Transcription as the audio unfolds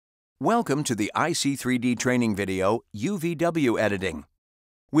Welcome to the iC3D training video, UVW Editing.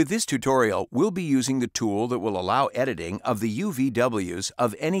 With this tutorial, we'll be using the tool that will allow editing of the UVWs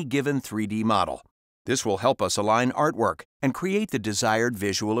of any given 3D model. This will help us align artwork and create the desired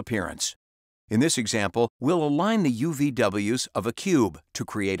visual appearance. In this example, we'll align the UVWs of a cube to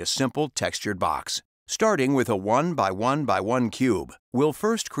create a simple textured box. Starting with a 1 by 1 by 1 cube, we'll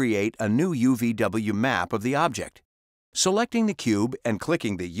first create a new UVW map of the object. Selecting the cube and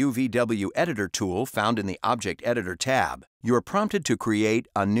clicking the UVW Editor tool found in the Object Editor tab, you're prompted to create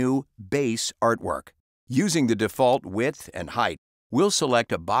a new base artwork. Using the default width and height, we'll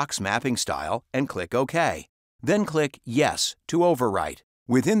select a box mapping style and click OK. Then click Yes to overwrite.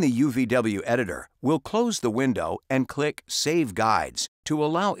 Within the UVW Editor, we'll close the window and click Save Guides to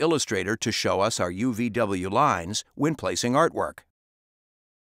allow Illustrator to show us our UVW lines when placing artwork.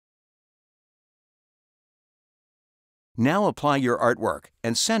 Now apply your artwork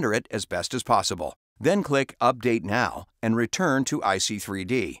and center it as best as possible. Then click Update Now and return to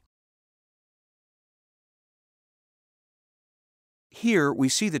iC3D. Here we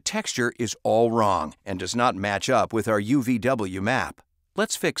see the texture is all wrong and does not match up with our UVW map.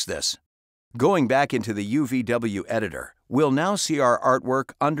 Let's fix this. Going back into the UVW Editor, we'll now see our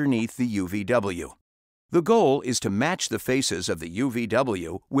artwork underneath the UVW. The goal is to match the faces of the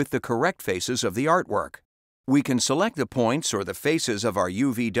UVW with the correct faces of the artwork. We can select the points or the faces of our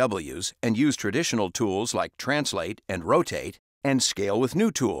UVWs and use traditional tools like Translate and Rotate, and scale with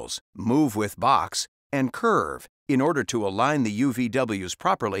new tools, Move with Box, and Curve in order to align the UVWs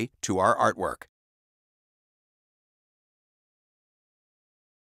properly to our artwork.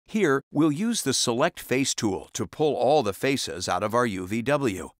 Here, we'll use the Select Face tool to pull all the faces out of our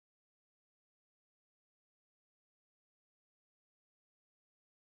UVW.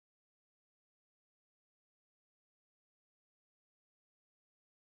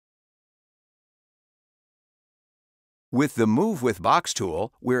 With the Move with Box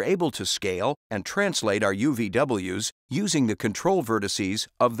tool, we're able to scale and translate our UVWs using the control vertices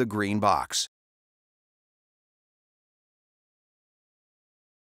of the green box.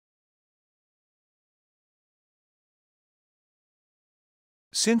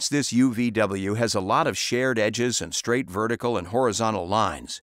 Since this UVW has a lot of shared edges and straight vertical and horizontal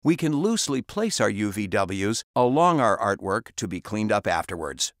lines, we can loosely place our UVWs along our artwork to be cleaned up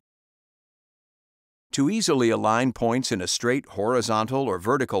afterwards. To easily align points in a straight horizontal or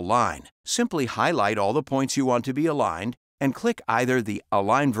vertical line, simply highlight all the points you want to be aligned and click either the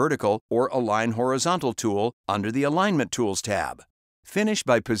Align Vertical or Align Horizontal tool under the Alignment Tools tab. Finish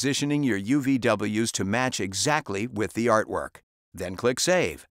by positioning your UVWs to match exactly with the artwork. Then click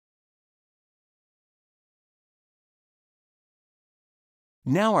Save.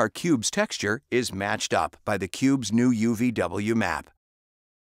 Now our cube's texture is matched up by the cube's new UVW map.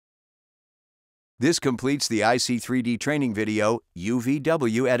 This completes the iC3D training video,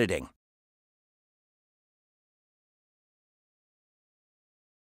 UVW Editing.